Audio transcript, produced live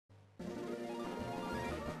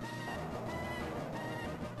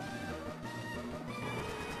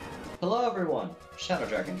Hello everyone, Shadow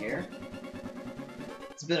Dragon here.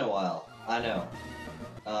 It's been a while, I know.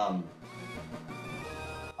 I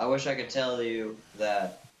wish I could tell you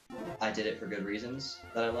that I did it for good reasons,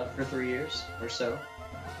 that I left for 3 years or so,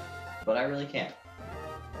 but I really can't.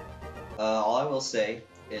 All I will say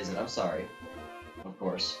is that I'm sorry, of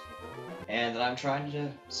course, and that I'm trying to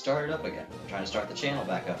start it up again. I'm trying to start the channel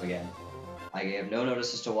back up again. I gave no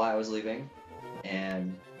notice as to why I was leaving,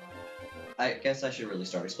 and I guess I should really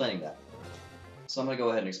start explaining that. So I'm going to go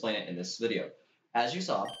ahead and explain it in this video. As you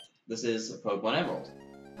saw, this is Pokemon Emerald.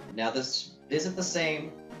 Now this isn't the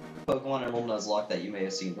same Pokemon Emerald Nuzlocke that you may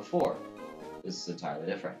have seen before. This is entirely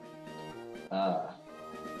different. I'm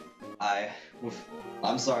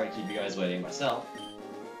sorry to keep you guys waiting myself.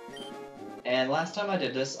 And last time I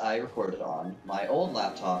did this, I recorded on my old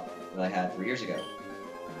laptop that I had 3 years ago.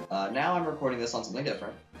 Now I'm recording this on something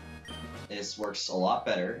different. This works a lot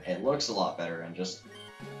better, it looks a lot better, and just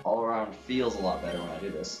all around feels a lot better when I do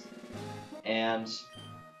this. And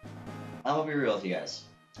I'm gonna be real with you guys.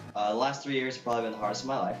 The last 3 years have probably been the hardest of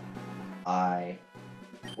my life. I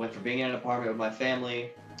went from being in an apartment with my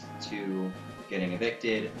family to getting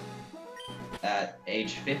evicted at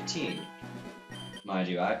age 15. Mind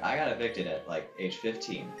you, I got evicted at like age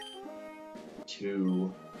 15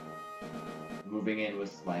 to moving in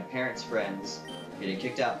with my parents' friends, getting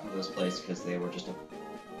kicked out from this place because they were just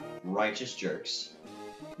righteous jerks,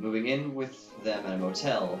 moving in with them at a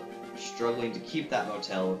motel, struggling to keep that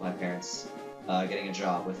motel with my parents, getting a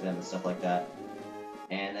job with them and stuff like that,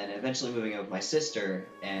 and then eventually moving in with my sister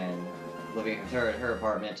and living with her at her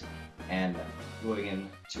apartment and moving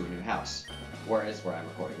into a new house, where I'm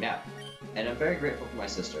recording now. And I'm very grateful for my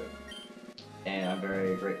sister, and I'm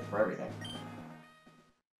very grateful for everything.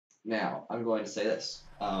 Now, I'm going to say this.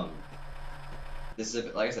 This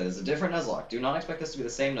is, like I said, this is a different Nuzlocke. Do not expect this to be the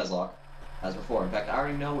same Nuzlocke as before. In fact, I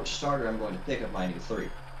already know which starter I'm going to pick of my new 3.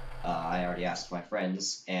 I already asked my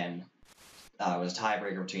friends, and it was a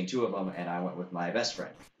tiebreaker between 2 of them, and I went with my best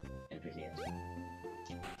friend in picking it.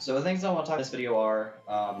 So the things I want to talk in this video are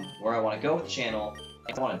where I want to go with the channel,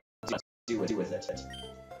 and what I want to do with it.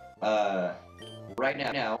 Right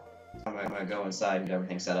now, I'm going to go inside and get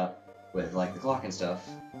everything set up with like the clock and stuff.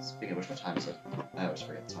 Speaking of which, what time is it? I always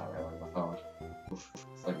forget the time right on my phone. Oof,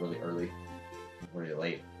 it's like really early, really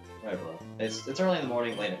late. Whatever. It's early in the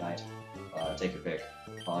morning, late at night. Take your pick.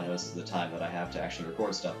 All I know is the time that I have to actually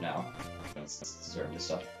record stuff now. Certain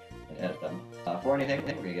stuff and edit them. For anything,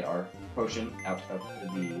 we're gonna get our potion out of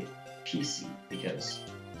the PC because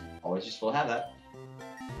always useful to have that.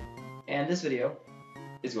 And this video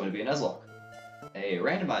is going to be a Nuzlocke. A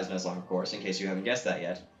randomized Nuzlocke, of course, in case you haven't guessed that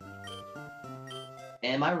yet.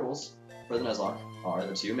 And my rules for the Nuzlocke are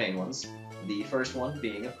the 2 main ones. The first one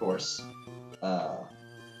being, of course,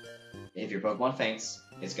 if your Pokemon faints,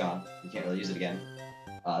 it's gone. You can't really use it again.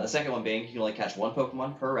 The second one being, you can only catch 1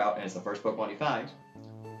 Pokemon per route, and it's the first Pokemon you find.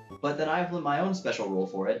 But then I have my own special rule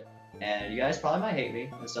for it, and you guys probably might hate me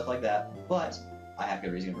and stuff like that, but I have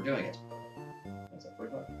good reason for doing it. That's that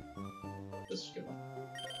 45. This is a good one.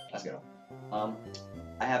 That's a good one.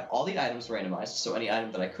 I have all the items randomized, so any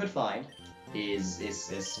item that I could find is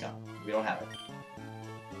gone. We don't have it.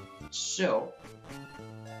 So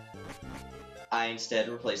I instead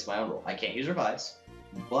replaced my own rule. I can't use revives,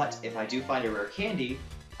 but if I do find a rare candy,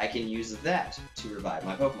 I can use that to revive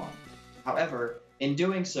my Pokemon. However, in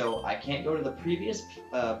doing so, I can't go to the previous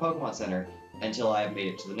Pokemon Center until I have made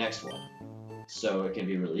it to the next one. So it can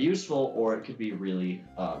be really useful, or it could be really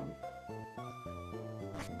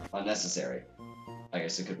unnecessary. I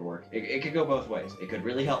guess it could work. It could go both ways. It could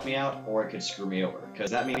really help me out, or it could screw me over. Because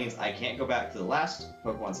that means I can't go back to the last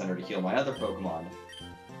Pokemon Center to heal my other Pokemon.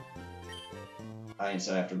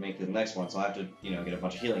 So I have to make it the next one, so I have to, get a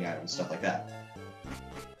bunch of healing items, stuff like that.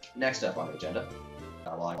 Next up on the agenda,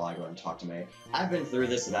 while I go and talk to May. I've been through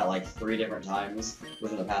this about like 3 different times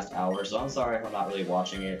within the past hour, so I'm sorry if I'm not really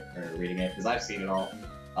watching it or reading it, because I've seen it all.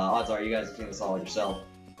 Odds are you guys have seen this all yourself.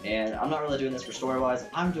 And I'm not really doing this for story-wise,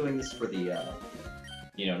 I'm doing this for the,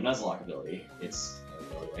 Nuzlocke ability. It's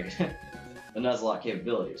the Nuzlocke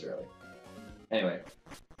capabilities, really. Anyway.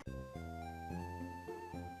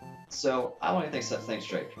 So, I want to set things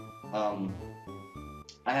straight. I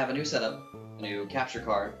have a new setup, a new capture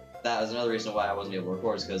card. That was another reason why I wasn't able to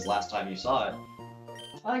record, because last time you saw it,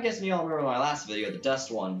 I guess you all remember my last video, the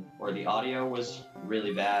dust one, where the audio was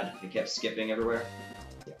really bad. It kept skipping everywhere.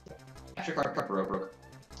 Capture card broke.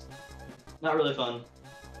 Not really fun.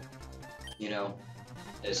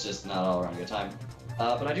 It's just not all around a good time.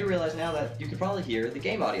 But I do realize now that you could probably hear the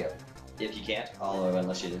game audio. If you can't, I'll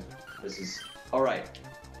let you. This is alright.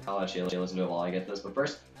 I'll let you listen to it while I get this. But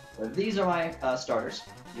first, these are my starters.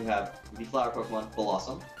 You have the Flower Pokemon,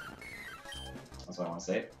 Blossom. That's what I want to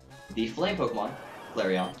say. The Flame Pokemon,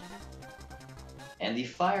 Flareon. And the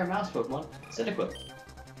Fire Mouse Pokemon, Cyndaquil.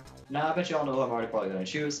 Now, I bet you all know who I'm already probably going to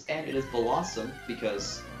choose, and it is Blossom,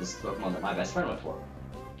 because this is the Pokemon that my best friend went for.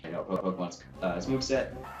 You know, Pokemon's his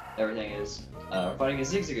moveset, everything is. Fighting a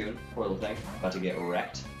Zigzagoon, poor little thing, about to get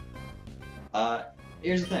wrecked.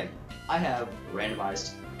 Here's the thing. I have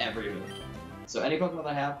randomized every move. So any Pokemon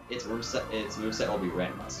that I have, its moveset will be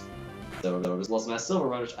randomized. So there's Blossom has Silver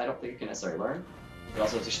Run, which I don't think it can necessarily learn. It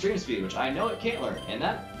also has Extreme Speed, which I know it can't learn. And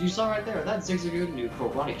that, you saw right there, that Zigzagoon knew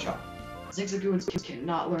Karate Chop. Zigzagoons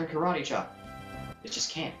cannot learn Karate Chop. It just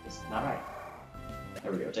can't. It's not right.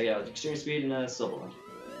 There we go. Take it out with Extreme Speed and Silver Run.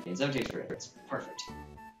 And 17 free. It's perfect.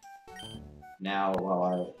 Now, I'm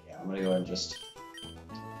gonna go ahead and just...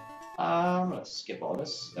 I'm gonna skip all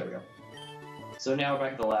this. There we go. So now we're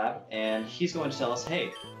back at the lab, and he's going to tell us,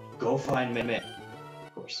 hey, go find Mimic.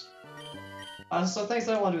 Of course. So things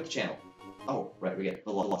that I want to do with the channel. Oh, right, we get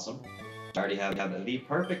Blossom. I already have the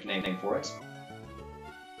perfect name for it.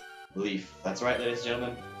 Leaf. That's right, ladies and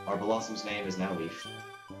gentlemen. Our Blossom's name is now Leaf.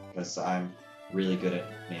 Because I'm really good at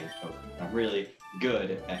naming Pokemon. I'm really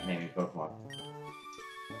good at naming Pokemon.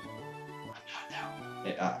 I'm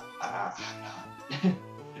not now. I'm not.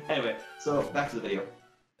 Anyway, so back to the video.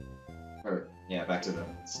 Back to the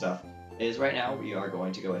stuff. Is right now we are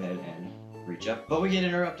going to go ahead and reach up, but we get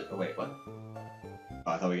interrupted. Oh wait, what? Oh,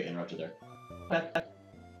 I thought we get interrupted there.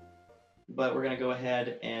 But we're gonna go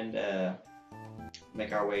ahead and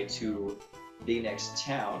make our way to the next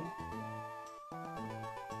town.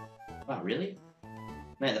 Wow, really?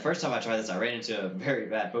 Man, the first time I tried this, I ran into a very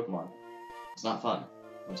bad Pokemon. It's not fun.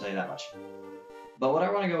 I'll tell you that much. But what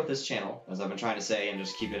I want to go with this channel, as I've been trying to say and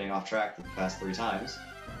just keep getting off track the past 3 times,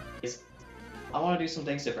 is I want to do some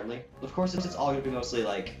things differently. Of course, it's all going to be mostly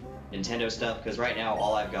like Nintendo stuff, because right now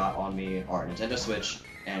all I've got on me are Nintendo Switch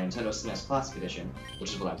and Nintendo SNES Classic Edition,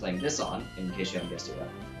 which is what I'm playing this on, in case you haven't guessed it yet.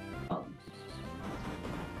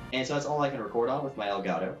 And so that's all I can record on with my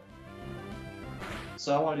Elgato.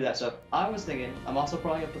 So I want to do that stuff. I was thinking, I'm also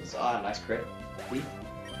probably going to put this on a nice crit.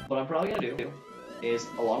 What I'm probably going to do is,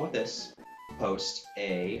 along with this, post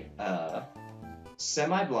a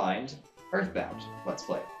semi-blind Earthbound Let's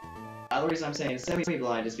Play. The reason I'm saying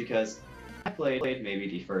semi-blind is because I played maybe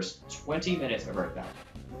the first 20 minutes of Earthbound.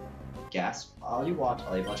 Gasp all you want,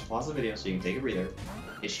 I'll leave a bunch of pause the video so you can take a breather.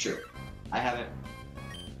 It's true. I haven't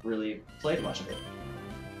really played much of it.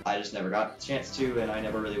 I just never got the chance to, and I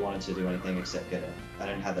never really wanted to do anything except get it. I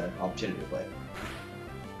didn't have the opportunity to play it.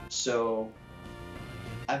 So,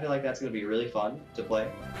 I feel like that's going to be really fun to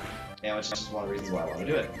play, and which is just one of the reasons why I want to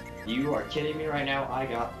do it. You are kidding me right now, I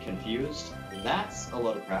got confused. That's a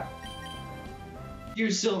load of crap.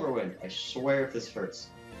 Use Silverwind. I swear if this hurts.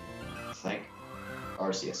 Thank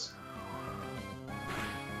Arceus.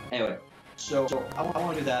 Anyway, so I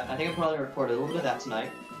want to do that. I think I'll probably record a little bit of that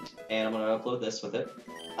tonight, and I'm going to upload this with it.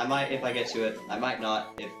 I might if I get to it. I might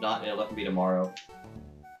not. If not, it'll have to be tomorrow.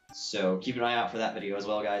 So keep an eye out for that video as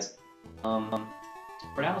well, guys. For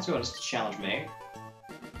now, let's go and just challenge May.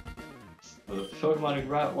 The Pokemon in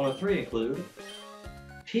Route 103 include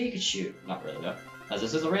Pikachu. Not really, though. As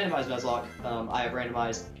this is a randomized Nuzlocke, I have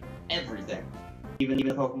randomized everything. Even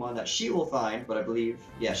the Pokemon that she will find, but I believe,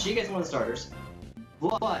 yeah, she gets one of the starters.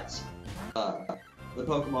 But, the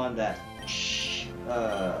Pokemon that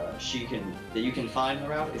you can find in the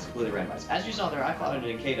route is completely randomized. As you saw there, I fought an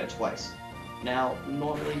Incada twice. Now,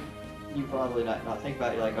 normally, you probably not think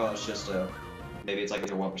about it like, oh, it's just maybe it's like a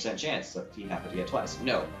 1% chance that he happened to get twice.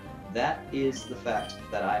 No, that is the fact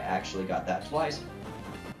that I actually got that twice,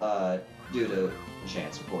 due to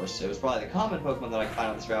chance, of course. It was probably the common Pokemon that I could find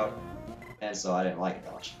on this route, and so I didn't like it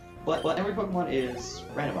that much. But every Pokemon is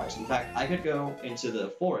randomized. In fact, I could go into the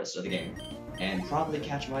forest of the game and probably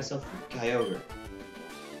catch myself a Kyogre.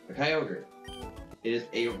 A Kyogre. It is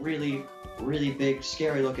a really, really big,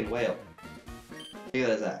 scary-looking whale. Look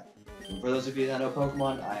at that. And for those of you that know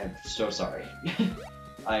Pokemon, I am so sorry.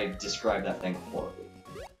 I described that thing horribly.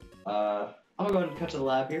 I'm gonna go ahead and cut to the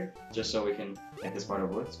lab here, just so we can get this part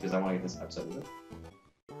over with, because I want to get this episode with it.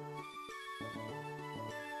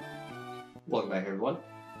 Welcome back, everyone.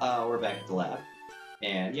 We're back at the lab.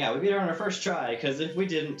 And yeah, we beat her on our first try, because if we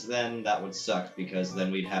didn't, then that would suck, because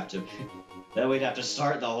then we'd have to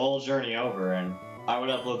start the whole journey over, and I would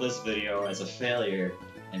upload this video as a failure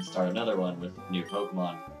and start another one with new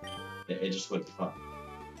Pokemon. It just wouldn't be fun.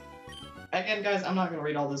 Again, guys, I'm not going to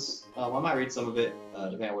read all this. I might read some of it,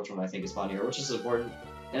 depending on which one I think is funnier, which is important.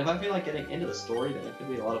 And if I feel like getting into the story, then it could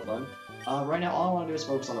be a lot of fun. Right now, all I want to do is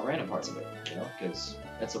focus on the random parts of it, you know, because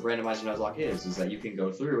that's what Randomized Nuzlocke is that you can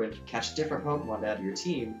go through and catch different Pokemon to add to your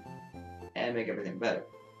team and make everything better.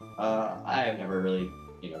 I have never really,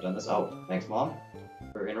 done this. Oh, thanks, Mom,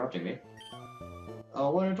 for interrupting me.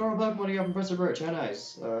 Oh, what an adorable Pokemon you got from Professor Birch. How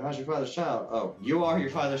nice. How's your father's child? Oh, you are your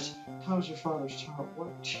father's... How's your father's child?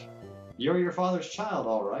 What? You're your father's child,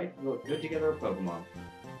 all right. You look good together with Pokemon.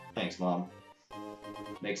 Thanks, Mom.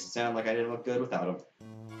 Makes it sound like I didn't look good without him.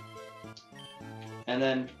 And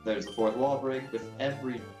then there's the fourth wall break. With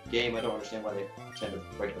every game, I don't understand why they tend to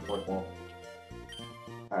break the fourth wall.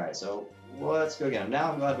 Alright, so let's go again.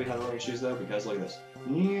 Now I'm glad we have the running shoes, though, because look at this.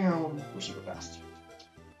 We're super fast.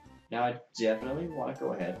 Now I definitely want to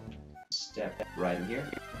go ahead, step right in here,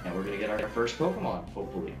 and we're going to get our first Pokemon,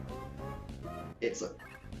 hopefully. It's a...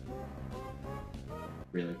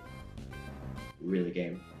 Really,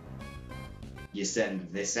 game? You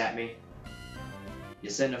send this at me? You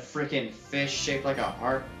send a freaking fish shaped like a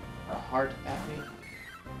heart at me?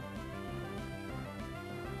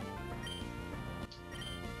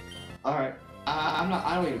 Alright,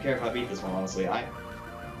 I don't even care if I beat this one, honestly.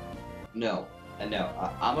 No. I'm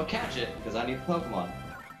gonna catch it because I need the Pokemon,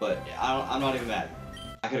 but I'm not even mad.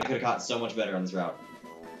 I could have caught so much better on this route,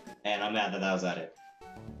 and I'm mad that I was at it.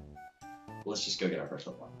 Let's just go get our first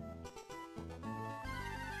Pokemon.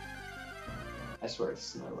 I swear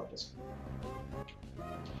this is my Rumpus.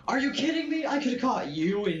 Are you kidding me? I could have caught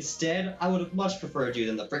you instead. I would have much preferred you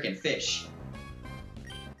than the frickin' fish.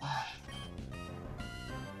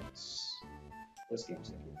 This game's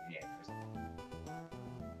gonna be a game.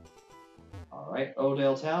 Alright,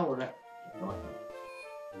 Odell Town, we're not... You know what?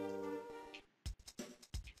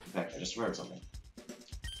 In fact, I just remembered something.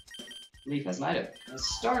 Leaf has an item. It has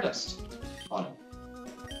Stardust on him.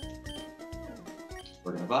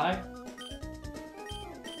 We're gonna buy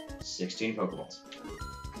 16 Pokeballs.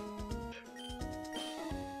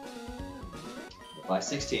 We'll buy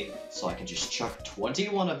 16 so I can just chuck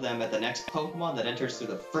 21 of them at the next Pokemon that enters through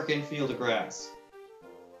the frickin' field of grass.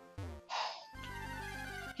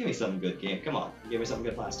 Give me something good, game. Come on. You gave me something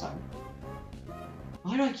good last time.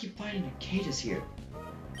 Why do I keep finding Nicadas here?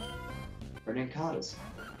 Or Ninkadas?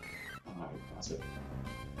 Oh, that's it.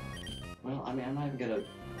 Well, I mean, I'm not even gonna...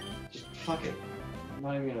 Just fuck it. I'm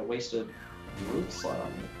not even gonna waste a move slot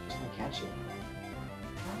on me. I'm just gonna catch it.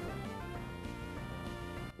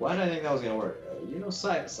 Why did I think that was gonna work?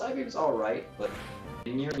 Psybeam's alright, but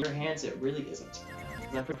in your hands, it really isn't.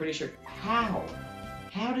 And I'm pretty sure... How?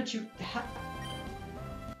 How did you...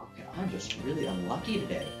 I'm just really unlucky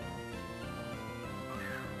today.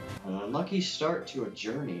 An unlucky start to a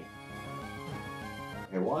journey.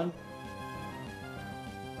 Okay, one.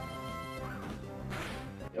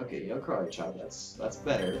 Okay, Karate Chop, that's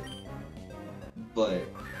better. But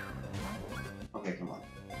okay, come on.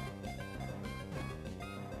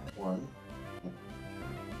 One.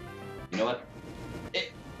 You know what?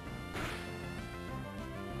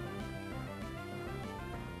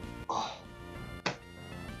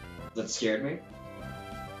 That scared me.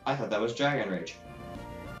 I thought that was Dragon Rage.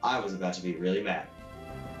 I was about to be really mad.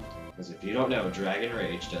 Because if you don't know, Dragon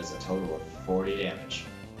Rage does a total of 40 damage.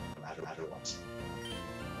 No matter what.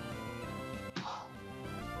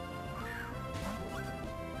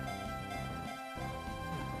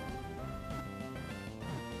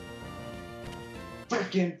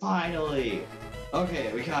 Frickin' finally! Okay,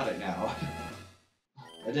 we got it now.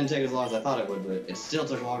 It didn't take as long as I thought it would, but it still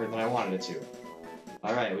took longer than I wanted it to.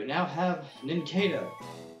 Alright, we now have Nincada,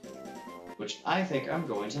 which I think I'm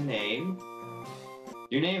going to name...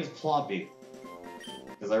 Your name is Plompy,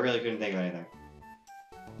 because I really couldn't think of anything.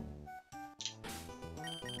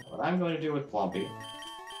 What I'm going to do with Plompy...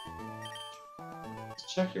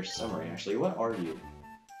 Let's check your summary, actually. What are you?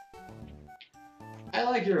 I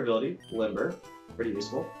like your ability, Limber. Pretty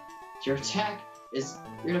useful. Your attack is...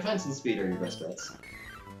 Your defense and speed are your best bets.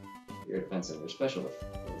 Your defense and your special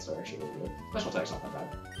defense are actually really good. Special attack's not that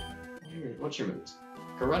bad. What's your moves?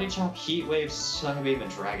 Karate Chop, Heat Wave, Sun Beam,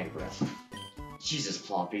 and Dragon Breath. Jesus,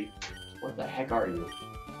 Plompy. What the heck are you?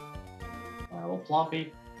 Well,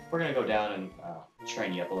 Plompy, we're gonna go down and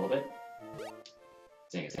train you up a little bit.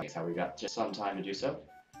 Seeing as how we got just some time to do so.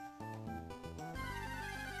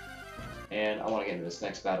 And I want to get into this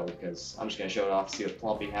next battle because I'm just gonna show it off, see what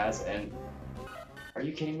Plompy has, and... Are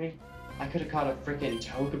you kidding me? I could have caught a freaking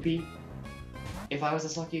Togepi if I was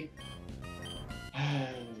this lucky.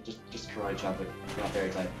 just Karate Chop it. Not very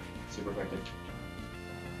tight. Super effective.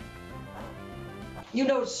 You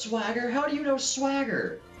know Swagger? How do you know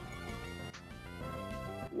Swagger?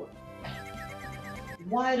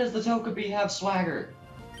 Why does the Togepi have Swagger?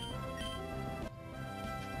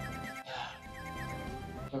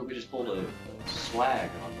 Togepi just just pulled a swag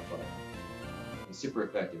on the butt. It's super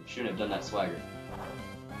effective. Shouldn't have done that swagger.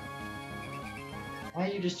 Why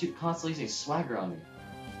are you just constantly using swagger on me?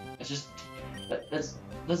 It's just... That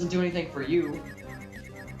doesn't do anything for you.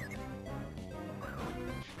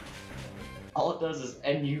 All it does is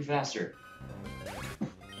end you faster.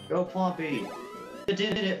 Go Plompy! It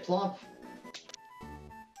did it, Plomp!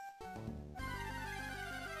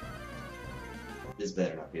 This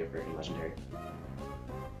better not be a freaking legendary.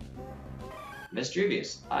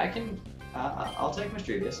 Mischievous. I can... I'll take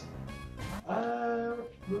Mischievous.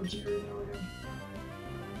 Who's your name again?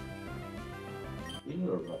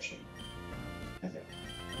 You Eruption. I think.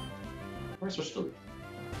 Or switch to Leaf.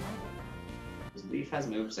 Because Leaf has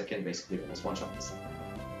moves that can basically almost one-shot this thing.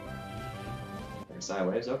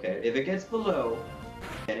 Sideways, okay. If it gets below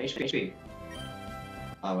 10 HP,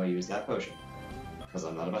 I'm gonna use that potion. Because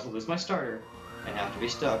I'm not about to lose my starter and have to be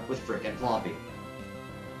stuck with frickin' Floppy.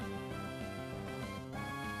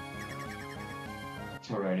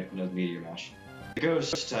 Alright, no Meteor Mash. The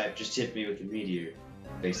Ghost type just hit me with the Meteor,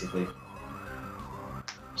 basically.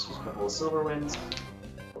 Just use a couple of Silver Winds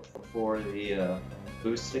for the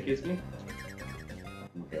boost it gives me.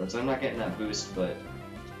 Okay, so I'm not getting that boost, but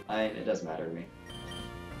it doesn't matter to me.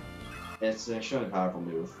 It's an extremely powerful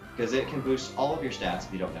move, because it can boost all of your stats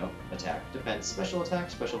if you don't know. Attack, defense, special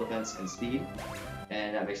attack, special defense, and speed.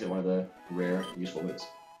 And that makes it one of the rare, useful moves.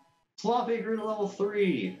 Floppy grew to level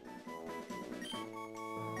 3!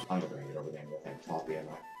 I'm gonna bring it over there with think Floppy, am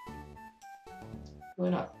I?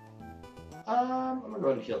 Really not. I'm gonna go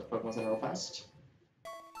ahead and heal the Pokemon Center real fast.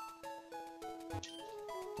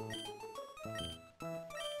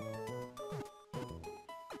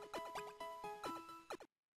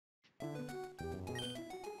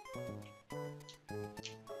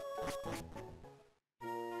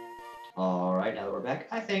 Alright, now that we're back,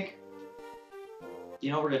 I think,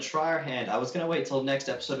 you know, we're gonna try our hand. I was gonna wait till next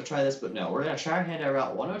episode to try this, but no, we're gonna try our hand at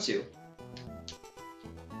Route 102.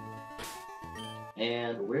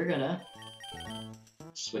 And we're gonna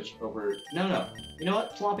switch over. No. You know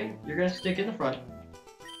what, Floppy? You're gonna stick in the front.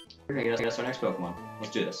 We're gonna get us our next Pokemon.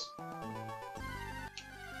 Let's do this.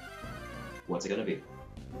 What's it gonna be?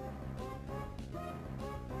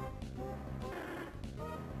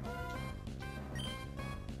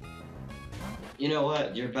 You know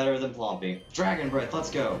what? You're better than Plompy. Dragon Breath, let's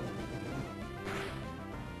go!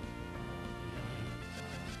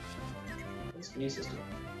 What's Kinesis do?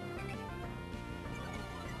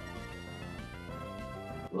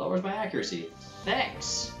 Lowers my accuracy.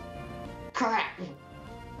 Thanks! Crap! We'll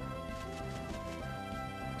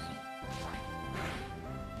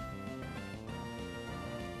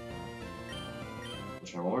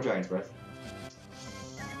try one more Dragon's Breath.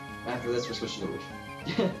 After this, we're switching to Leaf.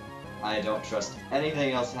 I don't trust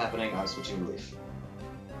anything else happening, I'm switching to Leaf.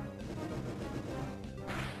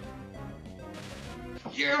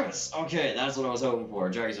 Yes! Okay, that's what I was hoping for.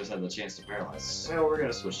 Dragons just had the chance to paralyze. So we're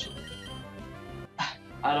gonna switch to Leaf.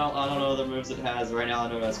 I don't know other moves it has. Right now I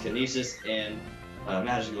know it has Kinesis and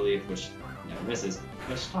Magical Leaf, which, you know, misses.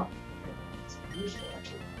 But stop. It's useful,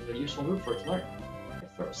 actually. It's a useful move for it to learn. It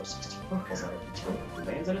throws 60 Pokeballs at it until it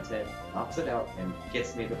lands on its head, knocks it out, and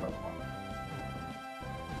gets me the Pokemon.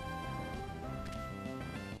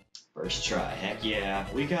 First try, heck yeah,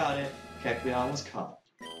 we got it. Kecleon was caught.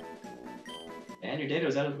 And your data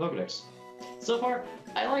is out of the Pokedex. So far,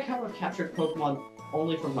 I like how I've captured Pokemon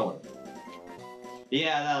only from Hoenn.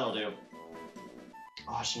 Yeah, that'll do.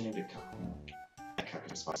 Oh, I should have named it Cuck.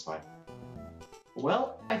 It's fine.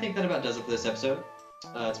 Well, I think that about does it for this episode.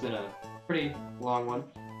 It's been a pretty long one.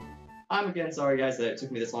 I'm again sorry guys that it took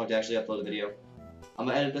me this long to actually upload a video. I'm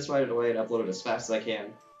gonna edit this right away and upload it as fast as I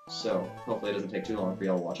can. So, hopefully it doesn't take too long for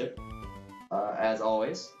y'all to watch it. As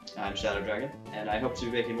always, I'm Shadow Dragon, and I hope to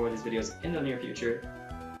be making more of these videos in the near future.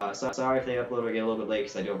 So sorry if they upload or get a little bit late,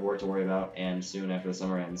 because I do have work to worry about, and soon after the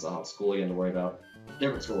summer ends, I'll have school again to worry about.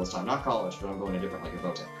 Different school this time, not college, but I'm going to different, like a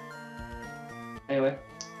Votech. Anyway,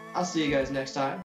 I'll see you guys next time.